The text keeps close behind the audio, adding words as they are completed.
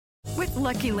With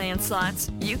Lucky Land Slots,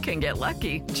 you can get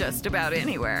lucky just about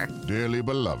anywhere. Dearly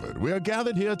beloved, we are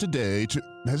gathered here today to...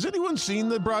 Has anyone seen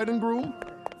the bride and groom?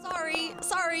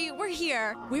 Sorry, we're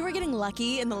here. We were getting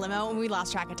lucky in the limo and we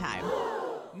lost track of time.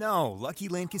 No, Lucky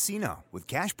Land Casino, with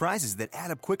cash prizes that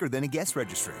add up quicker than a guest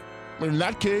registry. In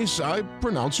that case, I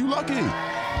pronounce you lucky.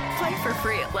 Play for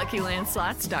free at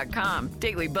LuckyLandSlots.com.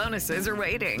 Daily bonuses are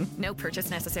waiting. No purchase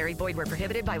necessary. Void where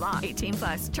prohibited by law.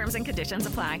 18+. Terms and conditions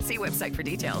apply. See website for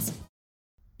details.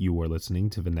 You are listening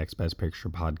to the Next Best Picture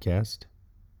podcast,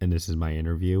 and this is my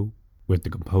interview with the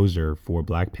composer for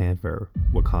Black Panther,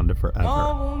 Wakanda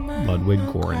Forever, Ludwig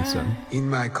Göransson. In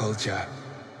my culture,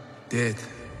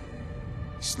 death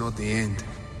is not the end.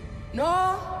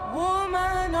 No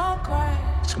woman, no cry.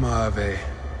 It's more of a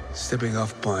stepping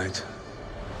off point.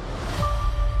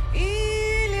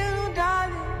 Hey, little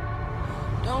darling,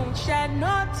 don't shed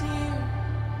no tear.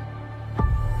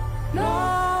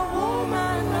 No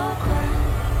woman, no cry.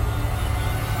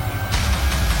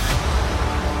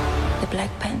 The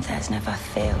Black Panther has never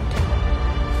failed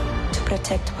to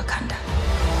protect Wakanda.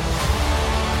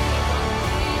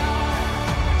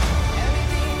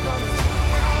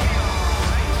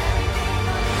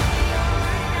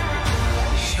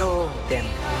 Show them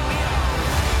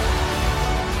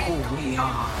who we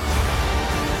are.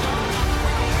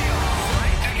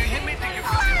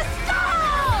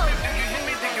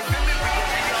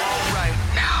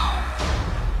 Now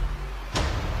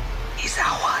is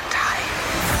our time.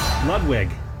 Ludwig,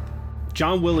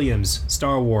 John Williams,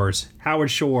 Star Wars,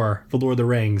 Howard Shore, The Lord of the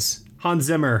Rings, Hans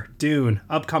Zimmer, Dune,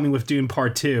 upcoming with Dune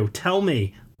Part 2. Tell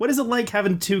me, what is it like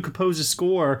having to compose a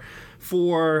score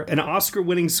for an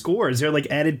Oscar-winning score? Is there like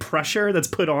added pressure that's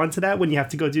put onto that when you have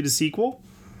to go do the sequel?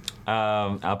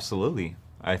 Absolutely.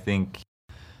 I think,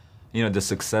 the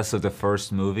success of the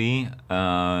first movie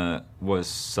was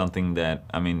something that,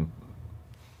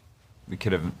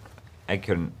 I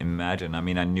couldn't imagine. I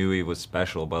knew it was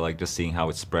special, but like just seeing how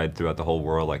it spread throughout the whole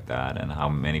world like that, and how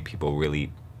many people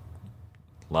really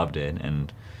loved it,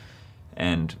 and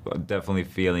definitely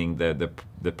feeling the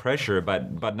pressure,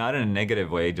 but not in a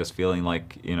negative way. Just feeling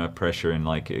like pressure and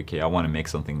like, okay, I want to make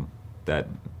something that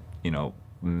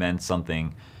meant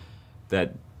something,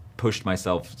 that pushed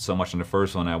myself so much in the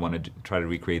first one. I want to try to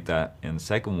recreate that in the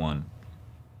second one.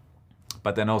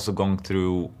 But then also going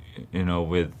through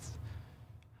with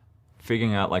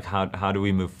figuring out like how do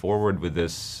we move forward with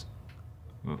this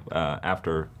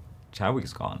after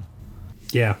Chadwick's gone.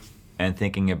 Yeah. And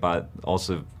thinking about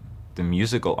also the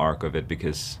musical arc of it,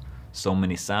 because so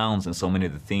many sounds and so many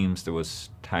of the themes that was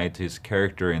tied to his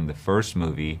character in the first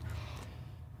movie,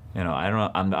 I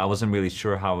don't know. I wasn't really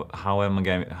sure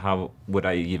how would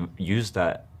I even use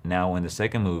that now in the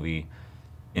second movie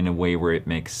in a way where it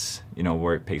makes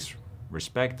where it pays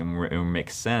respect and where it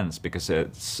makes sense, because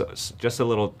it's just a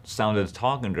little sound of the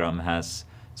talking drum has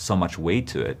so much weight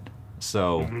to it.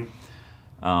 So.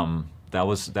 That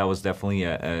was definitely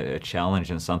a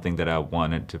challenge, and something that I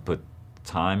wanted to put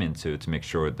time into to make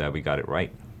sure that we got it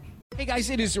right. Hey guys,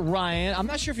 it is Ryan. I'm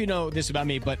not sure if you know this about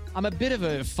me, but I'm a bit of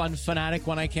a fun fanatic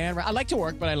when I can. I like to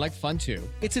work, but I like fun too.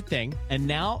 It's a thing. And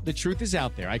now the truth is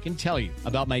out there. I can tell you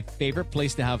about my favorite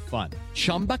place to have fun.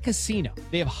 Chumba Casino.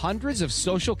 They have hundreds of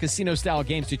social casino style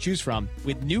games to choose from,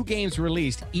 with new games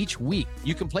released each week.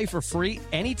 You can play for free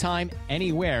anytime,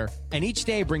 anywhere, and each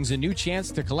day brings a new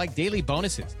chance to collect daily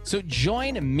bonuses. So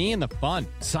join me in the fun.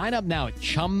 Sign up now at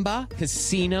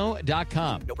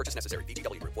ChumbaCasino.com. No purchase necessary.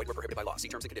 VGW Group. Void where prohibited by law. See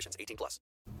terms and conditions. 18+.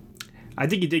 I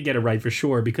think you did get it right for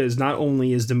sure, because not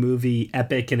only is the movie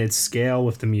epic in its scale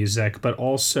with the music, but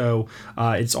also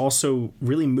it's also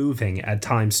really moving at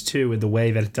times too, in the way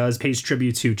that it pays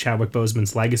tribute to Chadwick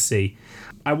Boseman's legacy.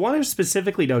 I want to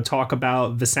specifically though talk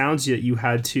about the sounds that you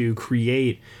had to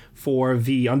create for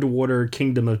the underwater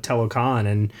kingdom of Telokan,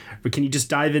 and can you just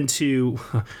dive into,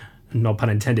 no pun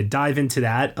intended, dive into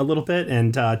that a little bit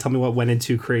and tell me what went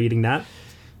into creating that?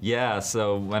 Yeah,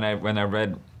 so when I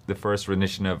read the first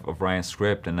rendition of Ryan's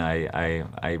script, and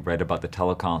I read about the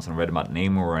Telokans and read about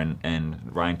Namor, and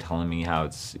Ryan telling me how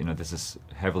it's this is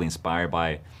heavily inspired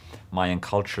by Mayan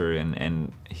culture,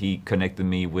 and he connected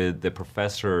me with the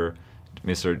professor,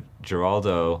 Mr.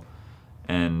 Geraldo,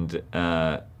 and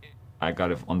I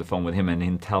got on the phone with him, and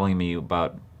him telling me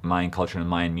about Mayan culture and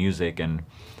Mayan music, and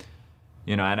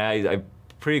and I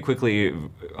pretty quickly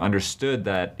understood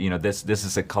that this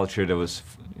is a culture that was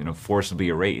forcibly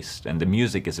erased, and the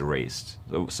music is erased.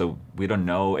 So we don't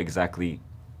know exactly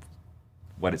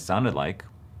what it sounded like.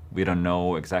 We don't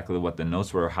know exactly what the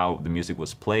notes were, how the music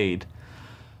was played.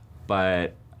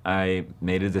 But I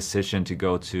made a decision to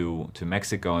go to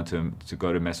Mexico and to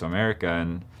go to Mesoamerica.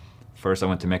 And first I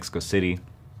went to Mexico City,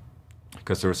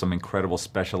 because there were some incredible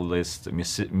specialist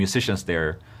musicians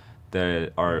there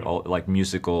that are all, like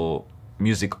music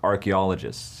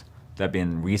archaeologists that have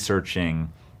been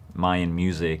researching Mayan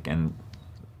music and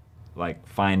like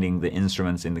finding the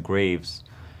instruments in the graves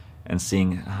and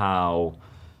seeing how,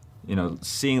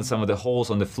 seeing some of the holes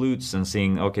on the flutes and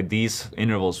seeing, okay, these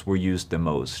intervals were used the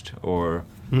most, or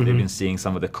they've been seeing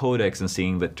some of the codex and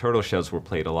seeing the turtle shells were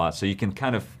played a lot. So you can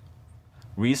kind of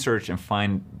research and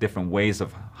find different ways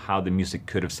of how the music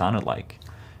could have sounded like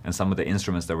and some of the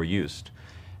instruments that were used.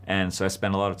 And so I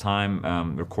spent a lot of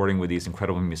time recording with these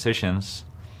incredible musicians.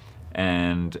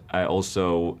 And I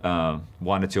also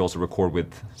wanted to also record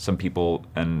with some people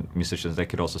and musicians that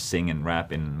could also sing and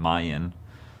rap in Mayan.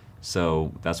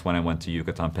 So that's when I went to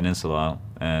Yucatan Peninsula,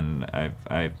 and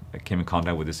I came in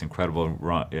contact with this incredible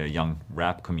young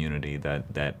rap community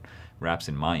that raps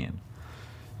in Mayan.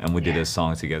 And we did a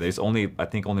song together. There's I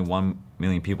think only 1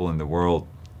 million people in the world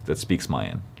that speaks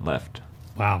Mayan left.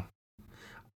 Wow.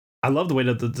 I love the way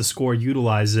that the score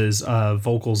utilizes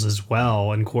vocals as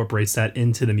well, incorporates that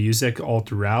into the music all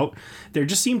throughout. There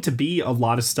just seemed to be a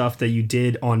lot of stuff that you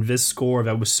did on this score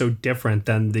that was so different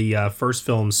than the first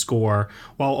film's score,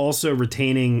 while also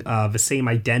retaining the same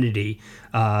identity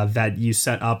that you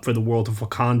set up for the world of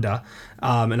Wakanda.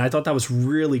 And I thought that was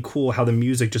really cool how the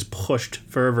music just pushed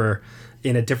further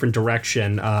in a different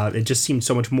direction. It just seemed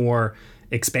so much more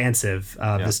expansive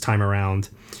this time around.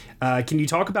 Can you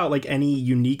talk about like any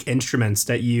unique instruments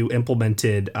that you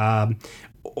implemented?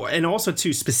 And also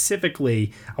too,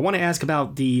 specifically, I want to ask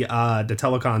about the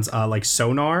Telecon's like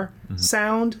sonar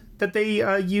sound that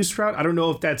they used throughout. I don't know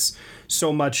if that's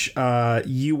so much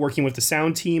you working with the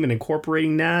sound team and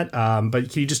incorporating that,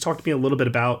 but can you just talk to me a little bit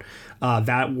about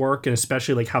that work and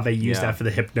especially like how they used that for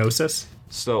the hypnosis?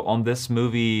 So on this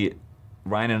movie,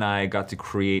 Ryan and I got to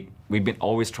create, we've been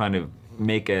always trying to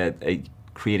make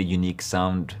create a unique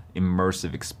sound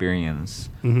immersive experience.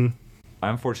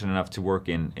 I'm fortunate enough to work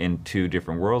in two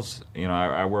different worlds.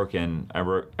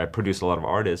 I produce a lot of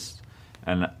artists,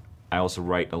 and I also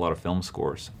write a lot of film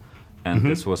scores. And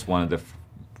this was one of the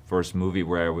first movie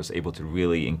where I was able to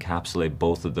really encapsulate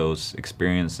both of those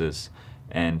experiences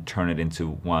and turn it into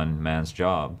one man's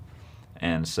job.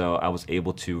 And so I was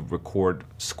able to record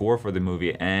score for the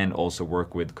movie and also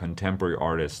work with contemporary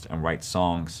artists and write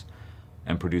songs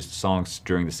and produced songs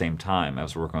during the same time I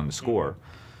was working on the score.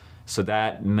 So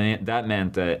that meant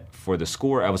that for the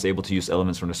score, I was able to use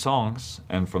elements from the songs,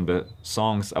 and from the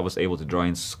songs, I was able to draw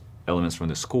in elements from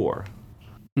the score.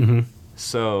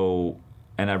 So,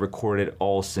 and I recorded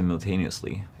all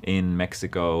simultaneously in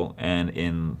Mexico and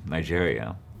in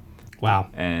Nigeria. Wow.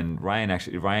 And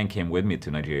Ryan came with me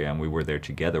to Nigeria, and we were there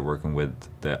together working with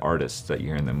the artists that you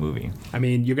hear in the movie. I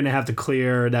mean, you're going to have to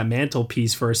clear that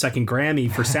mantelpiece for a second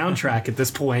Grammy for soundtrack at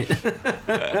this point.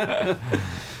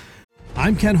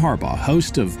 I'm Ken Harbaugh,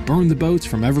 host of Burn the Boats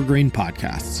from Evergreen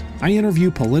Podcasts. I interview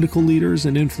political leaders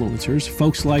and influencers,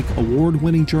 folks like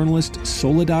award-winning journalist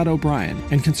Soledad O'Brien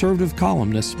and conservative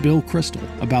columnist Bill Kristol,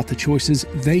 about the choices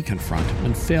they confront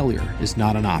when failure is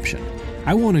not an option.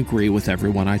 I won't agree with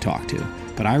everyone I talk to,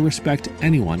 but I respect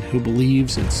anyone who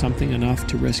believes in something enough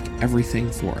to risk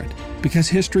everything for it. Because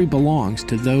history belongs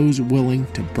to those willing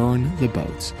to burn the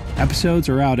boats. Episodes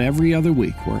are out every other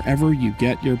week wherever you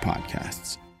get your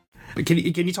podcasts. But can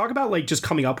you talk about like just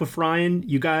coming up with Ryan?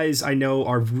 You guys, I know,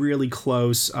 are really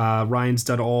close. Ryan's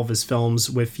done all of his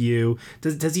films with you.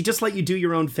 Does he just let you do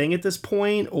your own thing at this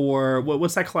point, or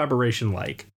what's that collaboration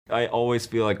like? I always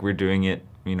feel like we're doing it,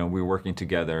 we're working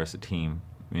together as a team,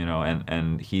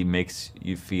 and he makes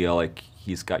you feel like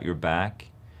he's got your back,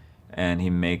 and he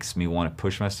makes me want to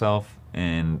push myself,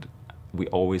 and we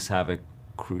always have a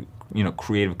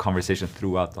creative conversation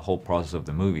throughout the whole process of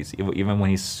the movies. Even when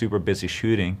he's super busy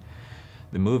shooting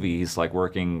the movie, he's like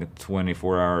working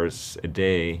 24 hours a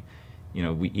day.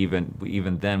 We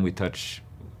even then we touch.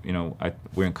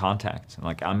 We're in contact.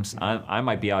 Like I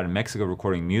might be out in Mexico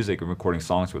recording music and recording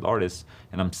songs with artists,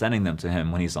 and I'm sending them to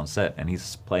him when he's on set, and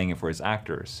he's playing it for his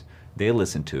actors. They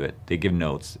listen to it. They give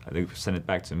notes. They send it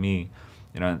back to me.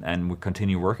 And we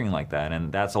continue working like that.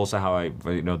 And that's also how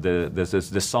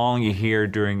the song you hear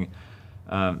during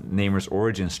Neymar's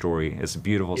origin story is a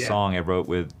beautiful song I wrote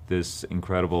with this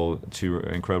two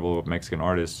incredible Mexican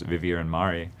artists, Vivier and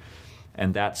Mari.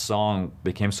 And that song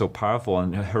became so powerful,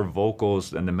 and her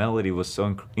vocals and the melody was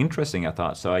so interesting, I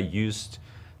thought. So I used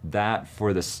that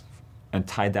for this and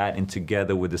tied that in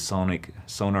together with the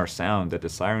sonar sound that the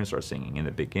sirens are singing in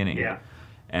the beginning. Yeah.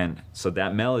 And so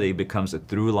that melody becomes a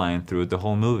through line through the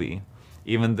whole movie.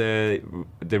 Even the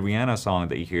Rihanna song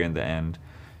that you hear in the end,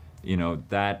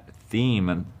 that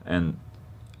theme and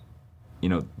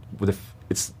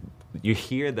it's you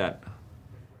hear that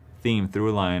theme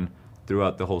through line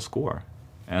throughout the whole score.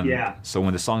 And so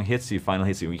when the song finally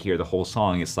hits you, you hear the whole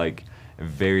song, it's like a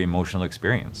very emotional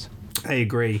experience. I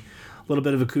agree. A little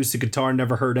bit of acoustic guitar,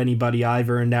 never hurt anybody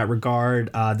either in that regard.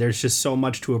 There's just so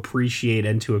much to appreciate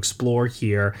and to explore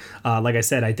here. Like I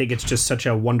said, I think it's just such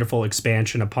a wonderful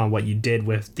expansion upon what you did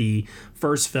with the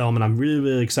first film, and I'm really,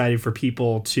 really excited for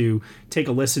people to take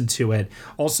a listen to it.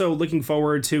 Also, looking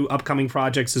forward to upcoming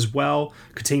projects as well,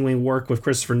 continuing work with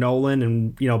Christopher Nolan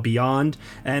and beyond.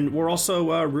 And we're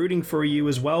also rooting for you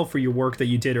as well for your work that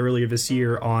you did earlier this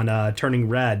year on Turning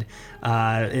Red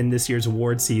in this year's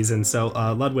award season. So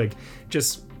Ludwig,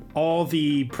 just all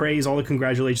the praise, all the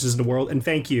congratulations in the world, and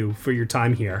thank you for your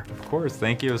time here. Of course,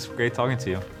 thank you. It was great talking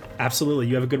to you. Absolutely.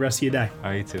 You have a good rest of your day.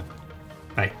 All right, you too.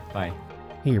 Bye. Bye.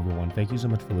 Hey everyone, thank you so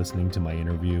much for listening to my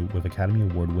interview with Academy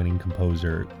Award-winning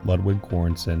composer Ludwig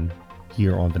Göransson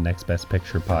here on the Next Best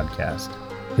Picture podcast.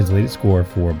 His latest score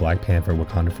for Black Panther: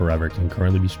 Wakanda Forever can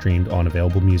currently be streamed on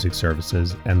available music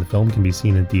services, and the film can be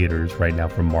seen in theaters right now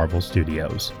from Marvel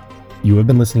Studios. You have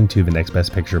been listening to the Next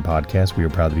Best Picture podcast. We are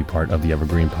proud to be part of the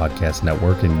Evergreen Podcast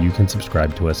Network, and you can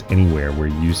subscribe to us anywhere where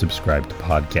you subscribe to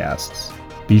podcasts.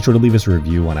 Be sure to leave us a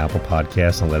review on Apple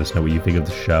Podcasts and let us know what you think of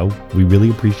the show. We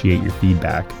really appreciate your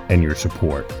feedback and your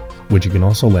support, which you can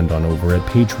also lend on over at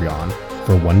Patreon.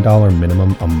 For $1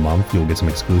 minimum a month, you'll get some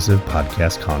exclusive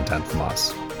podcast content from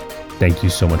us. Thank you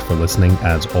so much for listening,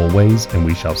 as always, and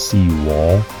we shall see you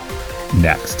all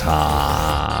next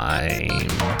time.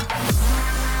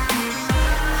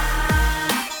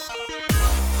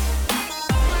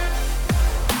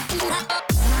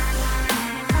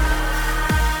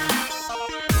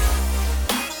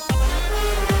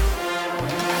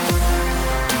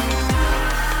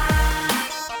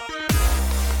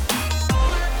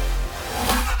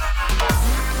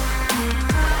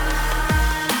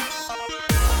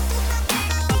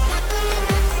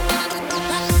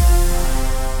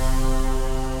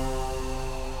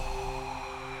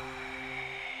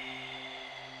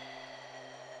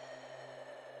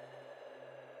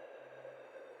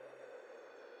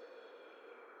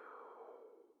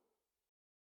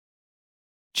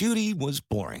 Judy was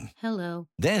boring. Hello.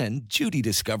 Then Judy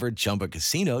discovered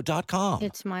ChumbaCasino.com.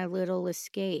 It's my little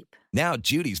escape. Now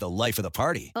Judy's the life of the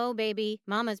party. Oh, baby,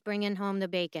 mama's bringing home the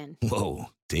bacon.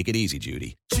 Whoa, take it easy,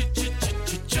 Judy.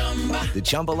 The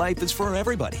Chumba life is for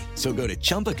everybody. So go to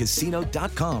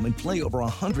ChumbaCasino.com and play over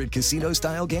 100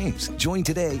 casino-style games. Join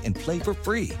today and play for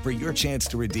free for your chance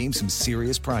to redeem some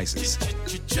serious prizes.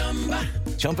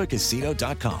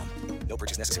 ChumbaCasino.com. No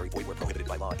purchase necessary. Void where prohibited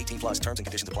by law. 18+ terms and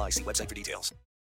conditions apply. See website for details.